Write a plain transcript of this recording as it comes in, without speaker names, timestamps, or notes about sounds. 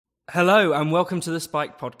Hello and welcome to the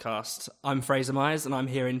Spike podcast. I'm Fraser Myers and I'm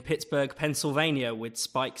here in Pittsburgh, Pennsylvania with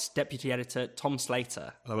Spike's deputy editor Tom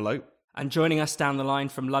Slater. Hello. And joining us down the line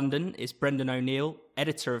from London is Brendan O'Neill,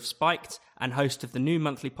 editor of Spiked and host of the new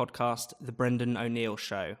monthly podcast, The Brendan O'Neill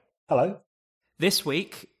Show. Hello. This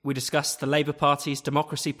week we discuss the Labour Party's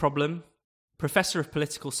democracy problem. Professor of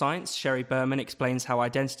Political Science Sherry Berman explains how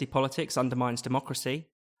identity politics undermines democracy.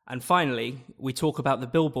 And finally, we talk about the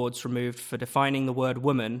billboards removed for defining the word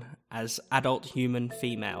woman as adult human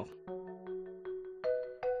female.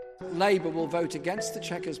 Labour will vote against the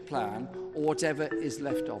Chequers plan or whatever is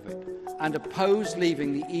left of it and oppose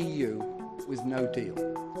leaving the EU with no deal.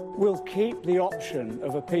 We'll keep the option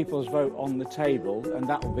of a people's vote on the table, and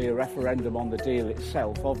that will be a referendum on the deal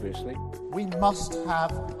itself, obviously. We must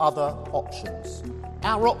have other options.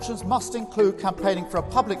 Our options must include campaigning for a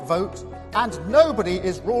public vote, and nobody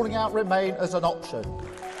is ruling out Remain as an option.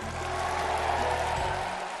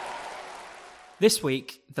 This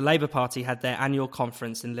week, the Labour Party had their annual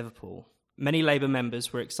conference in Liverpool. Many Labour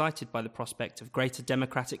members were excited by the prospect of greater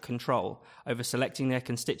democratic control over selecting their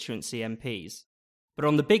constituency MPs. But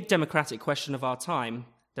on the big democratic question of our time,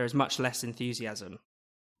 there is much less enthusiasm.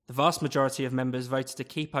 The vast majority of members voted to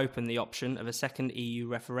keep open the option of a second EU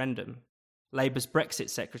referendum. Labour's Brexit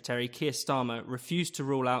Secretary Keir Starmer refused to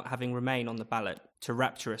rule out having Remain on the ballot, to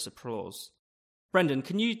rapturous applause. Brendan,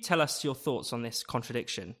 can you tell us your thoughts on this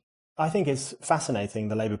contradiction? I think it's fascinating,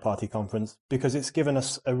 the Labour Party conference, because it's given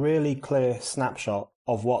us a really clear snapshot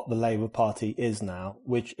of what the Labour Party is now,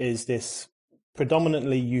 which is this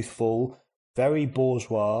predominantly youthful, very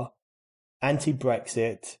bourgeois,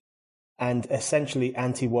 anti-Brexit, and essentially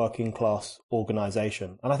anti-working class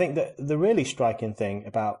organisation. And I think that the really striking thing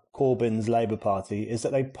about Corbyn's Labour Party is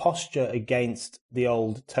that they posture against the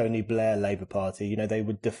old Tony Blair Labour Party. You know, they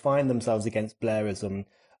would define themselves against Blairism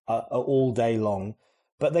all day long.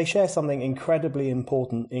 But they share something incredibly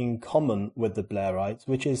important in common with the Blairites,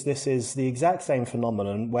 which is this is the exact same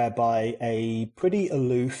phenomenon whereby a pretty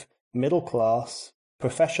aloof, middle-class,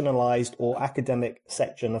 professionalised or academic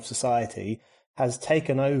section of society has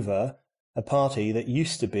taken over a party that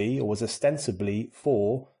used to be or was ostensibly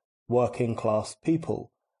for working class people.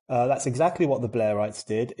 That's exactly what the Blairites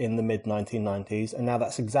did in the mid-1990s, and now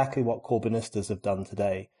that's exactly what Corbynistas have done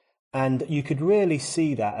today. And you could really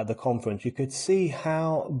see that at the conference. You could see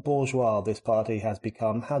how bourgeois this party has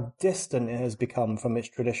become, how distant it has become from its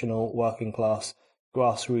traditional working class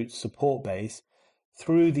grassroots support base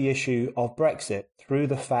through the issue of Brexit, through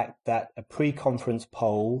the fact that a pre-conference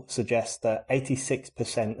poll suggests that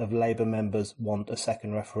 86% of Labour members want a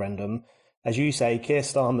second referendum. As you say, Keir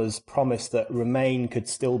Starmer's promise that Remain could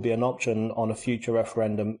still be an option on a future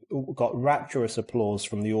referendum got rapturous applause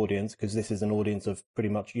from the audience, because this is an audience of pretty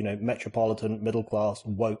much, metropolitan, middle-class,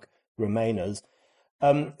 woke Remainers.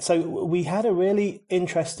 So we had a really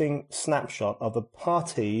interesting snapshot of a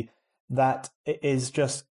party that is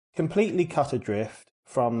just completely cut adrift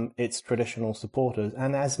from its traditional supporters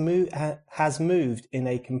and has moved in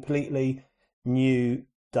a completely new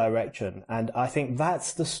direction. And I think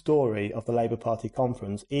that's the story of the Labour Party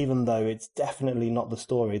conference, even though it's definitely not the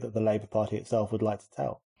story that the Labour Party itself would like to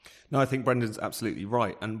tell. No, I think Brendan's absolutely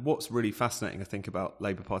right. And what's really fascinating, I think, about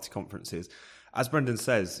Labour Party conferences, as Brendan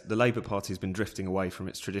says, the Labour Party has been drifting away from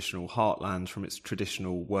its traditional heartland, from its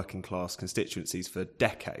traditional working class constituencies for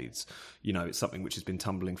decades. It's something which has been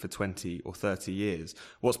tumbling for 20 or 30 years.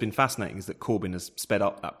 What's been fascinating is that Corbyn has sped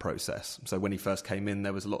up that process. So when he first came in,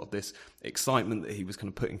 there was a lot of this excitement that he was kind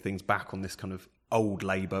of putting things back on this kind of old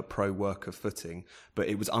Labour pro-worker footing. But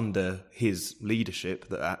it was under his leadership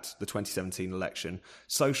that at the 2017 election,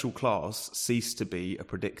 social class ceased to be a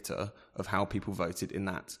predictor of how people voted in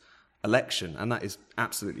that election, and that is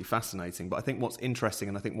absolutely fascinating. But I think what's interesting,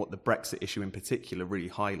 and I think what the Brexit issue in particular really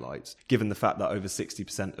highlights, given the fact that over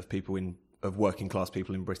 60% of working class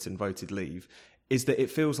people in Britain voted Leave, is that it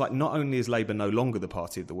feels like not only is Labour no longer the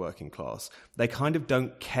party of the working class, they kind of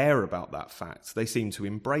don't care about that fact. They seem to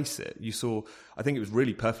embrace it. You saw, I think it was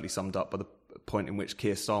really perfectly summed up by the point in which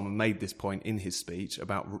Keir Starmer made this point in his speech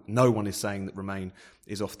about no one is saying that Remain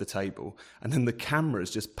is off the table. And then the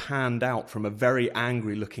cameras just panned out from a very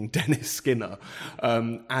angry-looking Dennis Skinner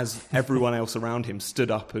as everyone else around him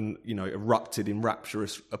stood up and, erupted in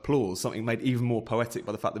rapturous applause, something made even more poetic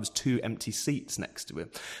by the fact there was 2 empty seats next to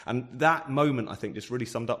him. And that moment, I think, just really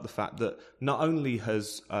summed up the fact that not only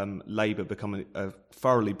has Labour become a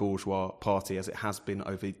thoroughly bourgeois party, as it has been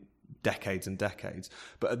over decades and decades,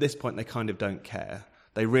 but at this point they kind of don't care.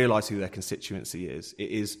 They realise who their constituency is. It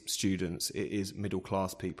is students, it is middle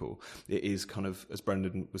class people, it is kind of, as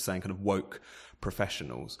Brendan was saying, kind of woke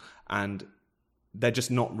professionals. And they're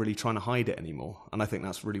just not really trying to hide it anymore. And I think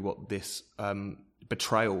that's really what this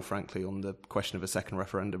betrayal, frankly, on the question of a second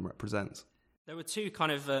referendum represents. There were two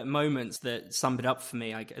kind of moments that summed it up for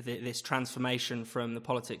me, this transformation from the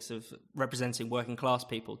politics of representing working class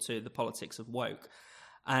people to the politics of woke.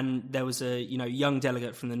 And there was a young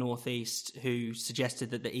delegate from the Northeast who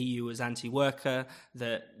suggested that the EU was anti-worker,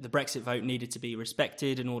 that the Brexit vote needed to be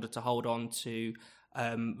respected in order to hold on to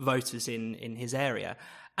voters in his area.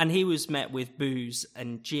 And he was met with boos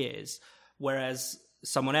and jeers, whereas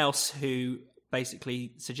someone else who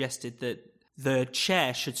basically suggested that the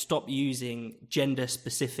chair should stop using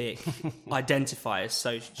gender-specific identifiers,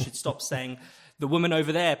 so should stop saying, the woman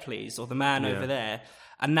over there, please, or the man over there.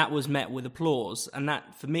 And that was met with applause. And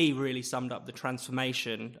that, for me, really summed up the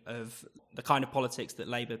transformation of the kind of politics that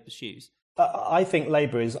Labour pursues. I think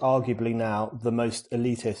Labour is arguably now the most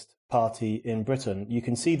elitist party in Britain. You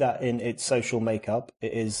can see that in its social makeup.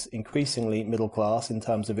 It is increasingly middle class in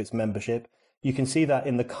terms of its membership. You can see that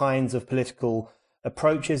in the kinds of political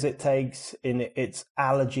approaches it takes, in its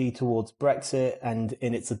allergy towards Brexit, and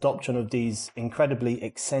in its adoption of these incredibly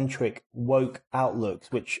eccentric woke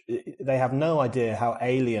outlooks, which they have no idea how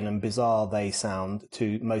alien and bizarre they sound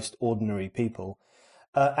to most ordinary people.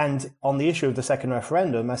 And on the issue of the second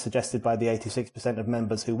referendum, as suggested by the 86% of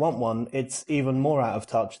members who want one, it's even more out of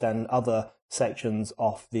touch than other sections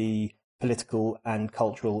of the political and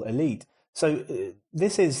cultural elite. So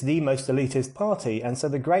this is the most elitist party. And so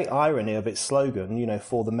the great irony of its slogan,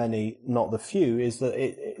 for the many, not the few, is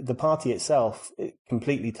that the party itself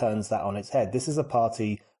completely turns that on its head. This is a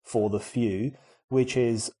party for the few, which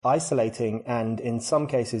is isolating and in some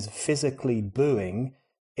cases physically booing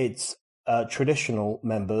its traditional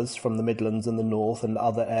members from the Midlands and the North and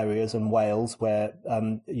other areas and Wales where,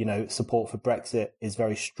 support for Brexit is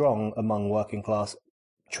very strong among working class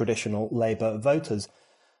traditional Labour voters.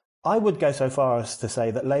 I would go so far as to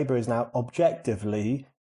say that Labour is now objectively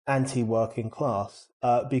anti-working class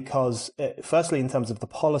because, firstly, in terms of the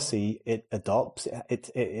policy it adopts,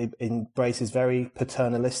 it embraces very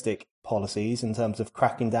paternalistic policies in terms of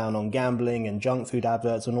cracking down on gambling and junk food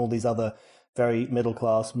adverts and all these other very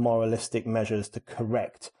middle-class moralistic measures to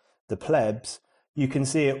correct the plebs. You can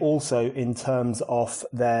see it also in terms of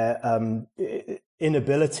their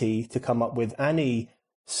inability to come up with any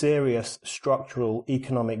serious structural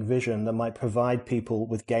economic vision that might provide people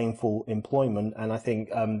with gainful employment. And I think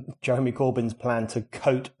Jeremy Corbyn's plan to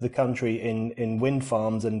coat the country in wind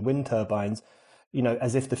farms and wind turbines,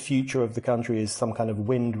 as if the future of the country is some kind of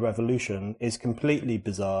wind revolution, is completely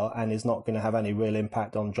bizarre and is not going to have any real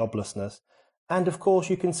impact on joblessness. And of course,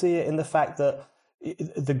 you can see it in the fact that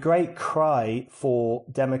the great cry for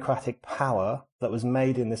democratic power that was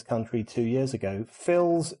made in this country 2 years ago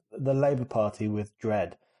fills the Labour Party with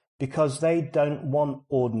dread because they don't want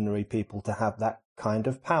ordinary people to have that kind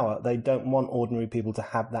of power. They don't want ordinary people to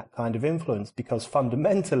have that kind of influence because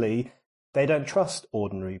fundamentally they don't trust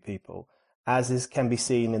ordinary people, as can be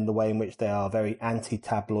seen in the way in which they are a very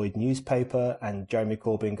anti-tabloid newspaper, and Jeremy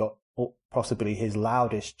Corbyn got possibly his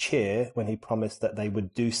loudest cheer when he promised that they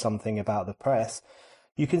would do something about the press.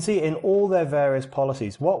 You can see in all their various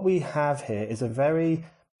policies, what we have here is a very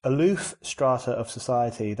aloof strata of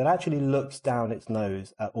society that actually looks down its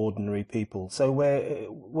nose at ordinary people. So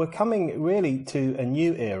we're coming really to a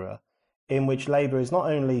new era in which Labour is not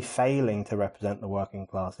only failing to represent the working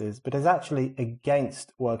classes, but is actually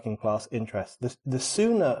against working class interests. The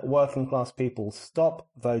sooner working class people stop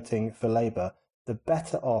voting for Labour, the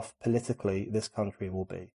better off politically this country will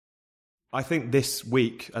be. I think this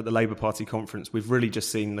week at the Labour Party conference, we've really just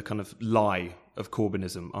seen the kind of lie of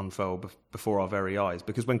Corbynism unfurl before our very eyes.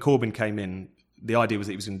 Because when Corbyn came in, the idea was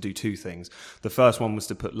that he was going to do two things. The first one was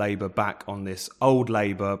to put Labour back on this old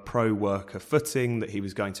Labour pro-worker footing, that he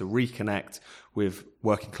was going to reconnect with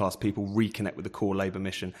working class people, reconnect with the core Labour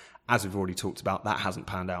mission. As we've already talked about, that hasn't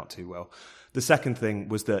panned out too well. The second thing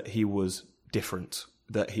was that he was different,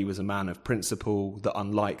 that he was a man of principle, that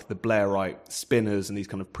unlike the Blairite spinners and these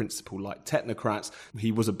kind of principle-like technocrats,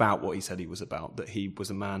 he was about what he said he was about, that he was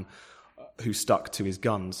a man who stuck to his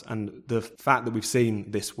guns. And the fact that we've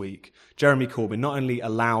seen this week, Jeremy Corbyn not only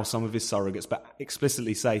allow some of his surrogates, but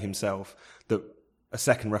explicitly say himself that a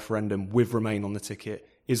second referendum with Remain on the ticket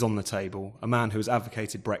is on the table, a man who has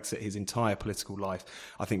advocated Brexit his entire political life,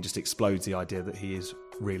 I think just explodes the idea that he is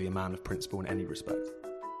really a man of principle in any respect.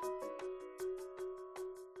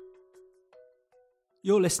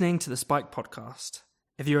 You're listening to the Spike Podcast.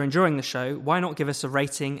 If you're enjoying the show, why not give us a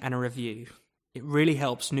rating and a review? It really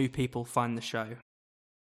helps new people find the show.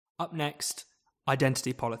 Up next,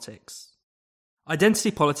 identity politics. Identity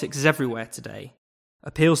politics is everywhere today.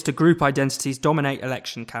 Appeals to group identities dominate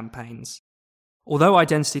election campaigns. Although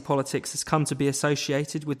identity politics has come to be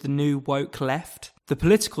associated with the new woke left, the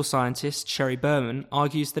political scientist Sherry Berman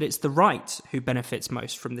argues that it's the right who benefits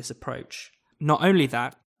most from this approach. Not only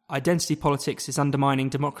that, identity politics is undermining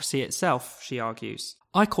democracy itself, she argues.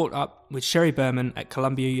 I caught up with Sherry Berman at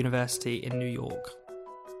Columbia University in New York.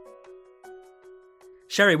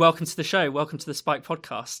 Sherry, welcome to the show. Welcome to the Spike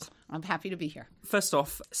podcast. I'm happy to be here. First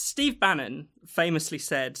off, Steve Bannon famously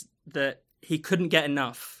said that he couldn't get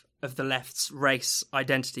enough of the left's race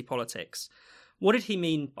identity politics. What did he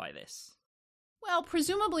mean by this? Well,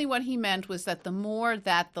 presumably what he meant was that the more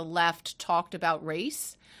that the left talked about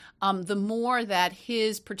race, the more that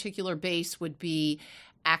his particular base would be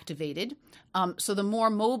activated. So the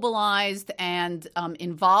more mobilized and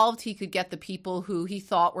involved he could get the people who he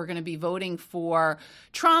thought were going to be voting for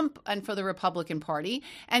Trump and for the Republican Party.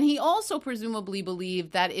 And he also presumably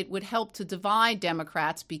believed that it would help to divide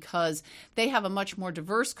Democrats because they have a much more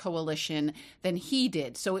diverse coalition than he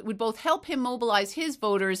did. So it would both help him mobilize his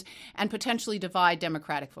voters and potentially divide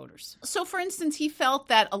Democratic voters. So, for instance, he felt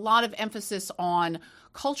that a lot of emphasis on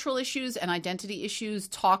cultural issues and identity issues,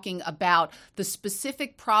 talking about the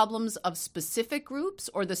specific problems of specific groups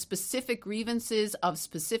or the specific grievances of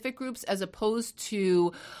specific groups, as opposed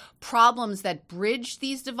to problems that bridge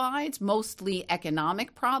these divides, mostly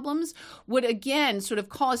economic problems, would again sort of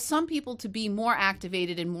cause some people to be more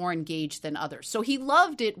activated and more engaged than others. So he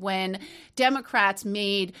loved it when Democrats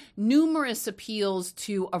made numerous appeals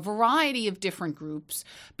to a variety of different groups,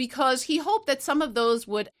 because he hoped that some of those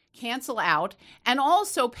would cancel out and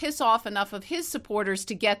also piss off enough of his supporters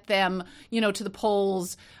to get them, to the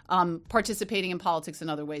polls, participating in politics in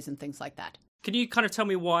other ways and things like that. Can you kind of tell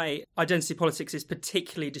me why identity politics is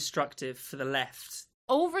particularly destructive for the left?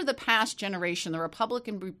 Over the past generation, the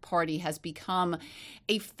Republican Party has become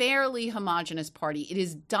a fairly homogenous party. It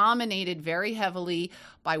is dominated very heavily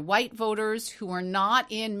by white voters who are not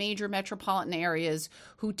in major metropolitan areas,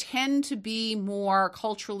 who tend to be more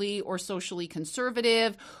culturally or socially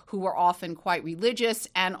conservative, who are often quite religious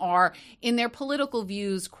and are, in their political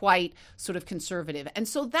views, quite sort of conservative. And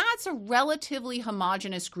so that's a relatively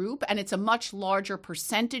homogenous group, and it's a much larger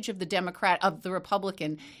percentage of the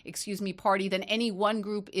Republican Party than any one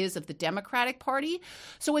group is of the Democratic Party.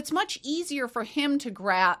 So it's much easier for him to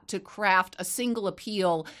craft a single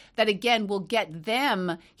appeal that, again, will get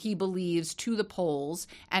them, he believes, to the polls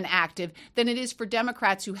and active than it is for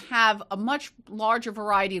Democrats who have a much larger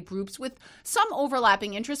variety of groups with some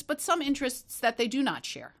overlapping interests, but some interests that they do not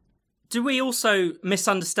share. Do we also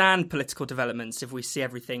misunderstand political developments if we see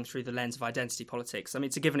everything through the lens of identity politics? I mean,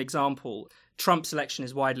 to give an example, Trump's election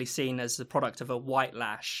is widely seen as the product of a white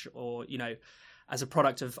lash or, as a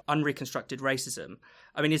product of unreconstructed racism.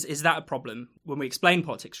 I mean, is that a problem when we explain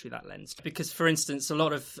politics through that lens? Because, for instance, a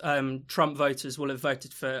lot of Trump voters will have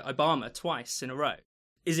voted for Obama twice in a row.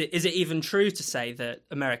 Is it even true to say that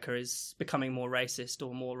America is becoming more racist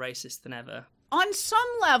or more racist than ever? On some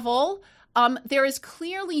level, there has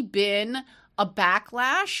clearly been a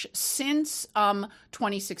backlash since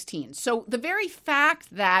 2016. So the very fact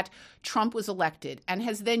that Trump was elected and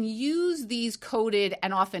has then used these coded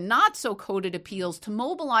and often not so coded appeals to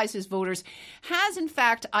mobilize his voters has, in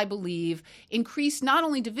fact, I believe, increased not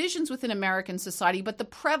only divisions within American society, but the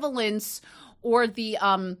prevalence or the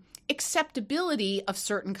acceptability of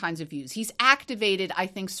certain kinds of views. He's activated, I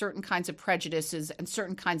think, certain kinds of prejudices and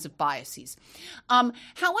certain kinds of biases.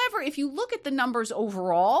 However, if you look at the numbers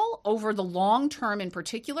overall, over the long term in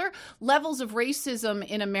particular, levels of racism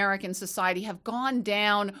in American society have gone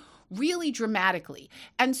down really dramatically.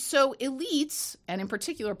 And so elites, and in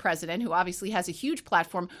particular President, who obviously has a huge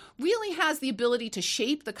platform, really has the ability to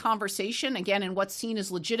shape the conversation, again, in what's seen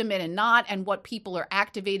as legitimate and not, and what people are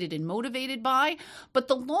activated and motivated by. But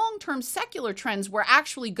the long-term secular trends were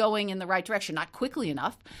actually going in the right direction, not quickly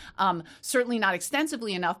enough, certainly not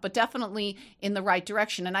extensively enough, but definitely in the right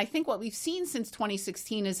direction. And I think what we've seen since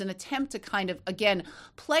 2016 is an attempt to kind of, again,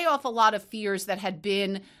 play off a lot of fears that had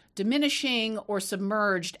been diminishing or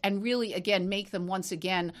submerged and really, again, make them once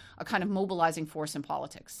again a kind of mobilizing force in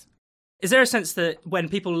politics. Is there a sense that when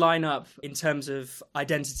people line up in terms of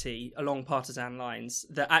identity along partisan lines,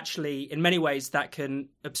 that actually, in many ways, that can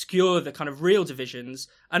obscure the kind of real divisions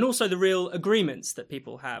and also the real agreements that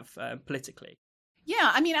people have politically?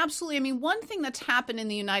 Yeah, I mean, absolutely. I mean, one thing that's happened in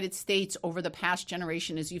the United States over the past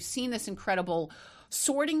generation is you've seen this incredible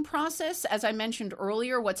sorting process. As I mentioned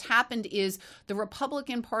earlier, what's happened is the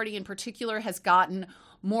Republican Party in particular has gotten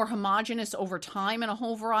more homogenous over time in a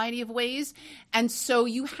whole variety of ways. And so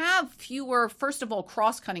you have fewer, first of all,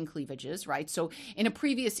 cross-cutting cleavages, right? So in a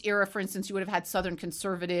previous era, for instance, you would have had Southern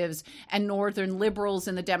conservatives and Northern liberals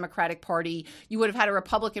in the Democratic Party. You would have had a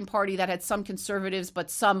Republican Party that had some conservatives,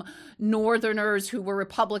 but some Northerners who were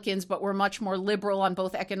Republicans, but were much more liberal on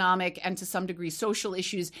both economic and to some degree social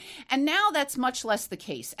issues. And now that's much less the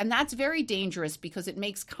case. And that's very dangerous because it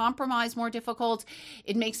makes compromise more difficult.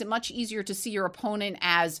 It makes it much easier to see your opponent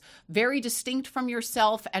as very distinct from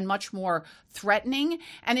yourself and much more threatening.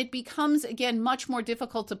 And it becomes, again, much more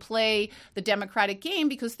difficult to play the Democratic game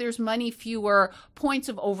because there's many fewer points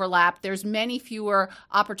of overlap. There's many fewer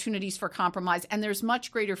opportunities for compromise. And there's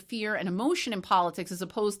much greater fear and emotion in politics as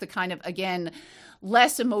opposed to kind of, again,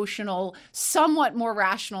 less emotional, somewhat more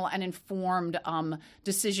rational and informed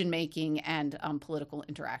decision-making and political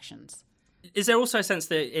interactions. Is there also a sense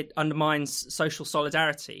that it undermines social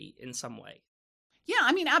solidarity in some way? Yeah,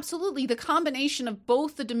 I mean, absolutely. The combination of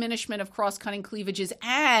both the diminishment of cross-cutting cleavages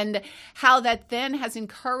and how that then has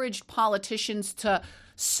encouraged politicians to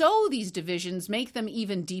sow these divisions, make them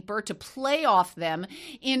even deeper, to play off them.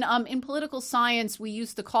 In political science, we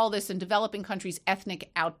used to call this in developing countries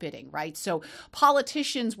ethnic outbidding, right? So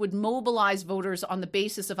politicians would mobilize voters on the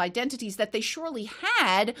basis of identities that they surely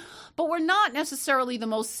had, but were not necessarily the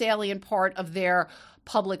most salient part of their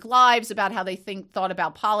public lives, about how they thought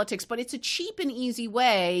about politics, but it's a cheap and easy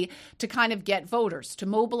way to kind of get voters, to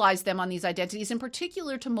mobilize them on these identities, in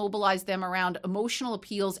particular to mobilize them around emotional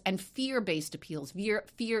appeals and fear-based appeals.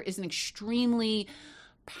 Fear is an extremely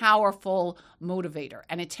powerful motivator,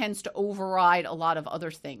 and it tends to override a lot of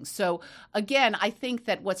other things. So again, I think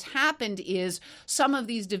that what's happened is some of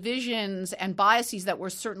these divisions and biases that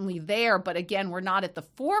were certainly there, but again, were not at the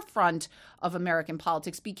forefront of American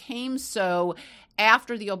politics, became so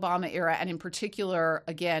after the Obama era, and in particular,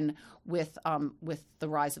 again, with the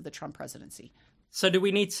rise of the Trump presidency. So do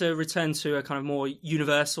we need to return to a kind of more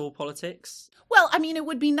universal politics? Well, I mean, it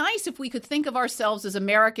would be nice if we could think of ourselves as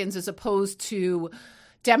Americans as opposed to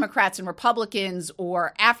Democrats and Republicans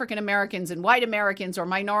or African Americans and white Americans or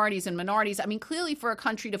minorities and minorities. I mean, clearly for a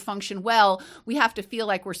country to function well, we have to feel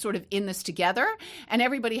like we're sort of in this together, and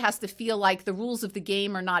everybody has to feel like the rules of the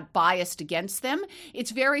game are not biased against them.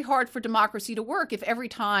 It's very hard for democracy to work if every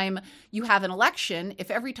time you have an election,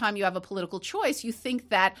 if every time you have a political choice, you think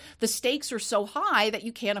that the stakes are so high that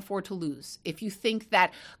you can't afford to lose. If you think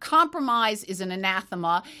that compromise is an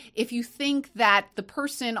anathema, if you think that the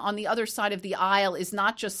person on the other side of the aisle is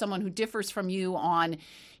not just someone who differs from you on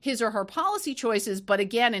his or her policy choices, but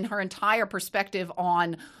again, in her entire perspective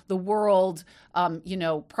on the world,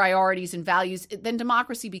 priorities and values, then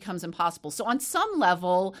democracy becomes impossible. So on some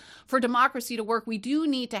level, for democracy to work, we do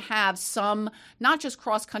need to have some, not just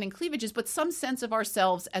cross-cutting cleavages, but some sense of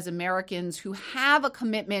ourselves as Americans who have a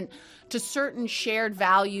commitment to certain shared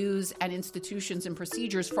values and institutions and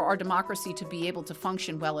procedures for our democracy to be able to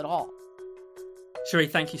function well at all. Cherie,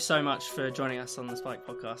 thank you so much for joining us on the Spiked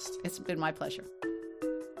podcast. It's been my pleasure.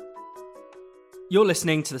 You're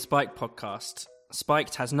listening to the Spiked podcast.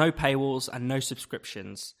 Spiked has no paywalls and no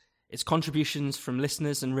subscriptions. It's contributions from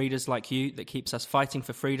listeners and readers like you that keeps us fighting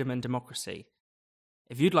for freedom and democracy.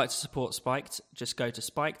 If you'd like to support Spiked, just go to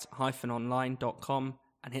spiked-online.com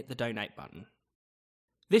and hit the donate button.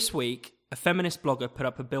 This week, a feminist blogger put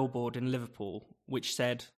up a billboard in Liverpool which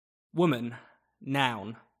said, "Woman,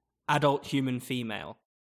 noun, adult human female."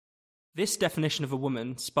 This definition of a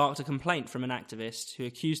woman sparked a complaint from an activist who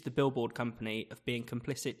accused the billboard company of being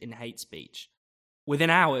complicit in hate speech. Within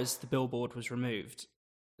hours, the billboard was removed.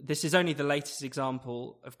 This is only the latest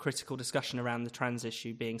example of critical discussion around the trans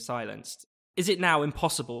issue being silenced. Is it now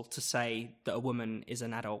impossible to say that a woman is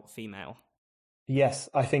an adult female? Yes,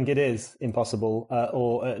 I think it is impossible,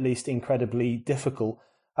 or at least incredibly difficult.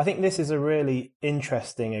 I think this is a really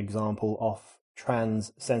interesting example of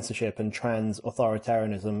trans censorship and trans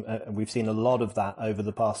authoritarianism. We've seen a lot of that over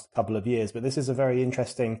the past couple of years, but this is a very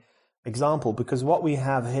interesting example because what we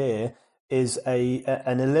have here is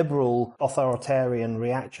an illiberal authoritarian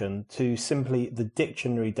reaction to simply the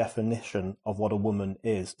dictionary definition of what a woman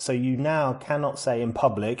is. So you now cannot say in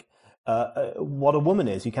public what a woman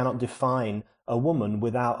is. You cannot define a woman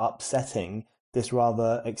without upsetting this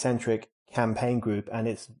rather eccentric campaign group and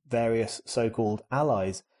its various so-called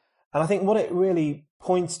allies. And I think what it really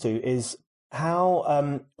points to is how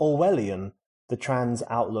Orwellian the trans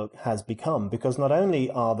outlook has become, because not only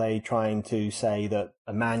are they trying to say that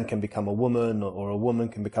a man can become a woman or a woman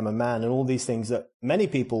can become a man and all these things that many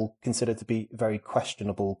people consider to be very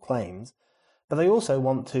questionable claims, but they also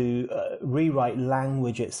want to rewrite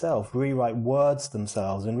language itself, rewrite words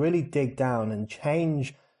themselves, and really dig down and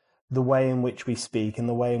change the way in which we speak and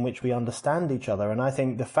the way in which we understand each other. And I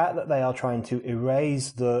think the fact that they are trying to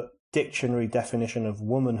erase the dictionary definition of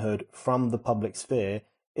womanhood from the public sphere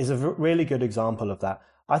is a really good example of that.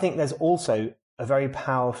 I think there's also a very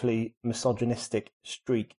powerfully misogynistic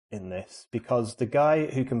streak in this, because the guy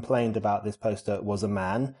who complained about this poster was a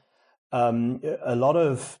man. A lot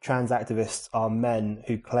of trans activists are men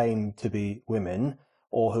who claim to be women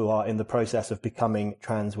or who are in the process of becoming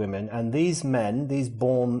trans women. And these men, these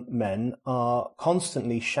born men, are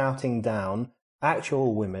constantly shouting down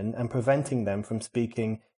actual women and preventing them from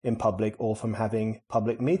speaking in public or from having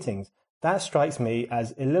public meetings. That strikes me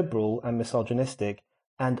as illiberal and misogynistic.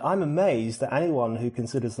 And I'm amazed that anyone who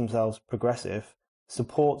considers themselves progressive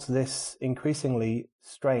supports this increasingly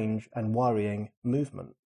strange and worrying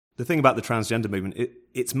movement. The thing about the transgender movement,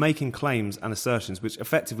 it's making claims and assertions which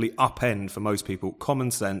effectively upend, for most people,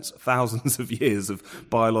 common sense, thousands of years of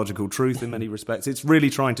biological truth in many respects. It's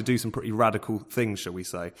really trying to do some pretty radical things, shall we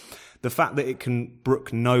say. The fact that it can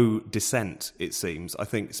brook no dissent, it seems, I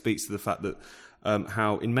think speaks to the fact that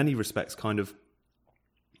how, in many respects, kind of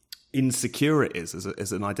insecure it is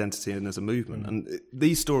as an identity and as a movement. And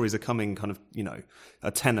these stories are coming kind of,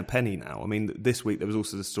 a 10 a penny now. I mean, this week there was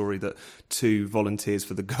also the story that 2 volunteers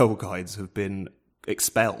for the Girl Guides have been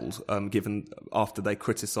expelled, given after they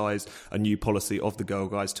criticised a new policy of the Girl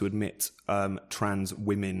Guides to admit trans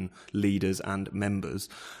women leaders and members.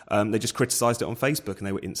 They just criticised it on Facebook and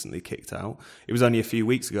they were instantly kicked out. It was only a few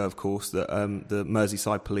weeks ago, of course, that the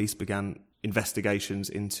Merseyside police began investigations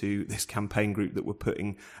into this campaign group that were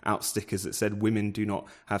putting out stickers that said women do not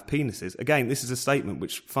have penises. Again, this is a statement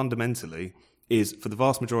which fundamentally is, for the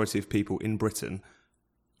vast majority of people in Britain,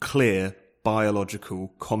 clear,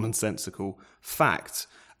 biological, commonsensical fact.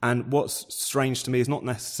 And what's strange to me is not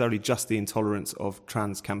necessarily just the intolerance of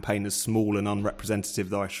trans campaigners, small and unrepresentative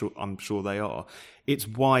though I'm sure they are. It's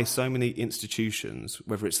why so many institutions,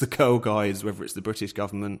 whether it's the Girl Guides, whether it's the British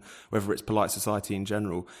government, whether it's polite society in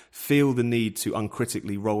general, feel the need to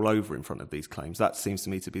uncritically roll over in front of these claims. That seems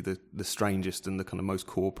to me to be the strangest and the kind of most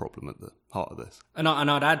core problem at the heart of this. And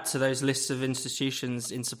I'd add to those lists of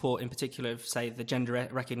institutions in support, in particular, of, say, the Gender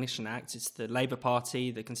Recognition Act. It's the Labour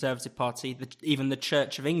Party, the Conservative Party, even the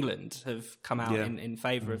Church of England have come out in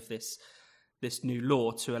favour of this new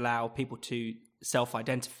law to allow people to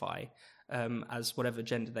self-identify as whatever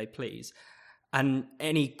gender they please. And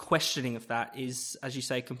any questioning of that is, as you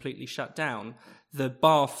say, completely shut down. The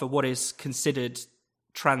bar for what is considered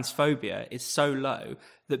transphobia is so low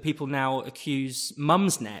that people now accuse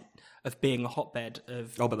Mumsnet of being a hotbed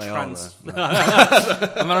of trans... They are,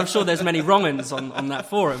 I mean, I'm sure there's many wrong uns on that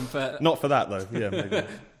forum, but... Not for that, though. Yeah, maybe.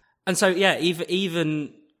 And so,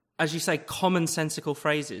 even as you say, commonsensical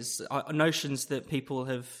phrases, notions that people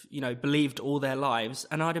have, believed all their lives,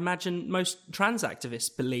 and I'd imagine most trans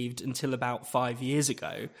activists believed until about 5 years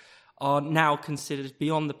ago, are now considered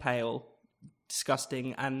beyond the pale,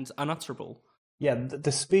 disgusting and unutterable. Yeah,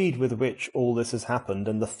 the speed with which all this has happened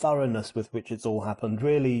and the thoroughness with which it's all happened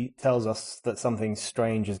really tells us that something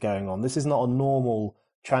strange is going on. This is not a normal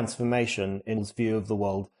transformation in his view of the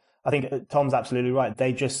world. I think Tom's absolutely right.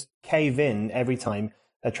 They just cave in every time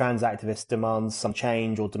a trans activist demands some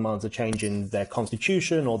change or demands a change in their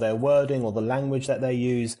constitution or their wording or the language that they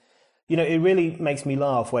use. It really makes me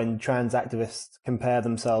laugh when trans activists compare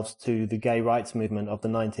themselves to the gay rights movement of the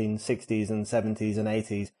 1960s and 70s and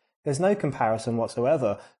 80s. There's no comparison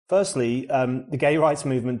whatsoever. Firstly, the gay rights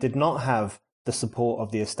movement did not have the support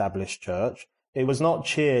of the established church. It was not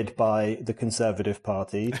cheered by the Conservative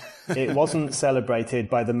Party. It wasn't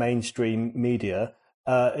celebrated by the mainstream media.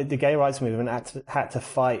 The gay rights movement had to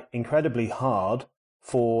fight incredibly hard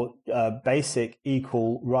for basic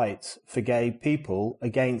equal rights for gay people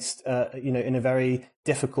against, in a very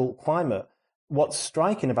difficult climate. What's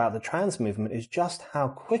striking about the trans movement is just how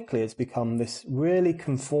quickly it's become this really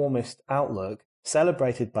conformist outlook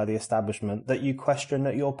celebrated by the establishment that you question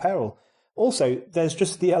at your peril. Also, there's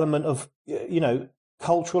just the element of,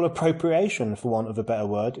 cultural appropriation, for want of a better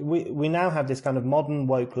word. We now have this kind of modern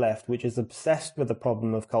woke left, which is obsessed with the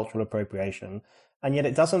problem of cultural appropriation. And yet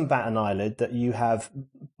it doesn't bat an eyelid that you have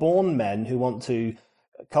born men who want to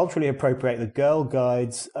culturally appropriate the Girl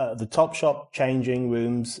Guides, the Topshop changing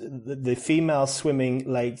rooms, the female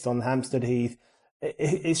swimming lakes on Hampstead Heath.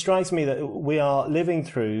 It strikes me that we are living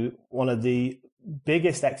through one of the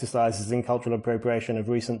biggest exercises in cultural appropriation of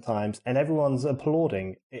recent times, and everyone's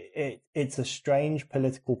applauding. It's a strange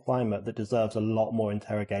political climate that deserves a lot more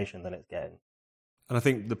interrogation than it's getting. And I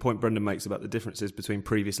think the point Brendan makes about the differences between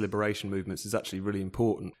previous liberation movements is actually really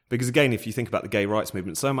important. Because again, if you think about the gay rights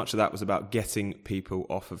movement, so much of that was about getting people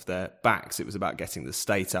off of their backs. It was about getting the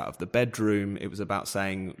state out of the bedroom. It was about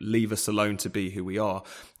saying, leave us alone to be who we are.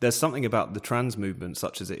 There's something about the trans movement,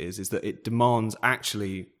 such as it is that it demands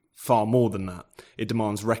actually far more than that. It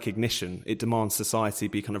demands recognition. It demands society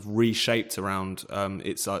be kind of reshaped around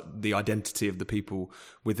the identity of the people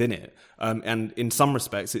within it. And in some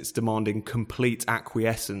respects, it's demanding complete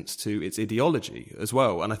acquiescence to its ideology as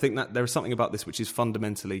well. And I think that there is something about this which is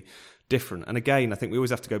fundamentally different. And again, I think we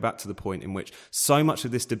always have to go back to the point in which so much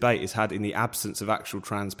of this debate is had in the absence of actual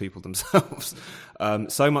trans people themselves.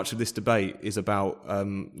 So much of this debate is about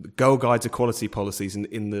Girl Guides equality policies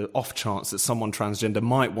in the off chance that someone transgender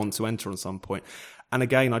might want to enter on some point. And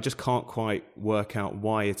again, I just can't quite work out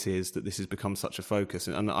why it is that this has become such a focus.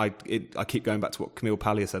 And I keep going back to what Camille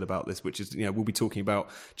Paglia said about this, which is, we'll be talking about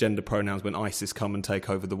gender pronouns when ISIS come and take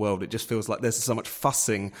over the world. It just feels like there's so much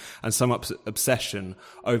fussing and so much obsession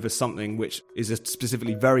over something which is a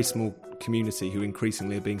specifically very small community who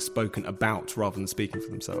increasingly are being spoken about rather than speaking for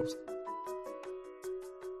themselves.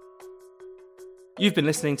 You've been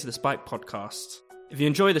listening to the Spike Podcast. If you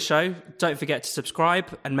enjoy the show, don't forget to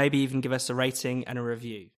subscribe and maybe even give us a rating and a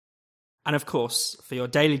review. And of course, for your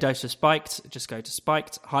daily dose of Spiked, just go to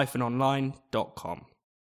spiked-online.com.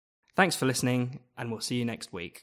 Thanks for listening, and we'll see you next week.